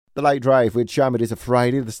The Light Drive with Sham. It is a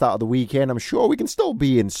Friday, the start of the weekend. I'm sure we can still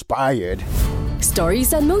be inspired. Stories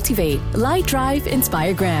that motivate. Light Drive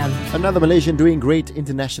Inspiregram. Another Malaysian doing great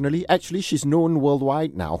internationally. Actually, she's known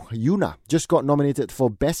worldwide now. Yuna just got nominated for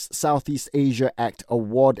Best Southeast Asia Act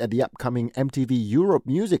Award at the upcoming MTV Euro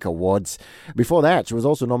Music Awards. Before that, she was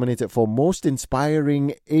also nominated for Most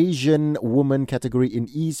Inspiring Asian Woman category in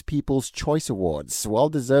East People's Choice Awards.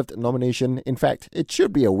 Well-deserved nomination. In fact, it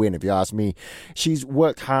should be a win if you ask me. She's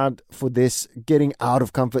worked hard for this, getting out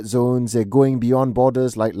of comfort zones, going beyond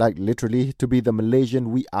borders, like literally, to be the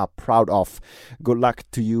Malaysian we are proud of. Good luck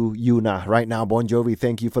to you, Yuna. Right now, Bon Jovi,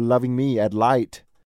 thank you for loving me at Light.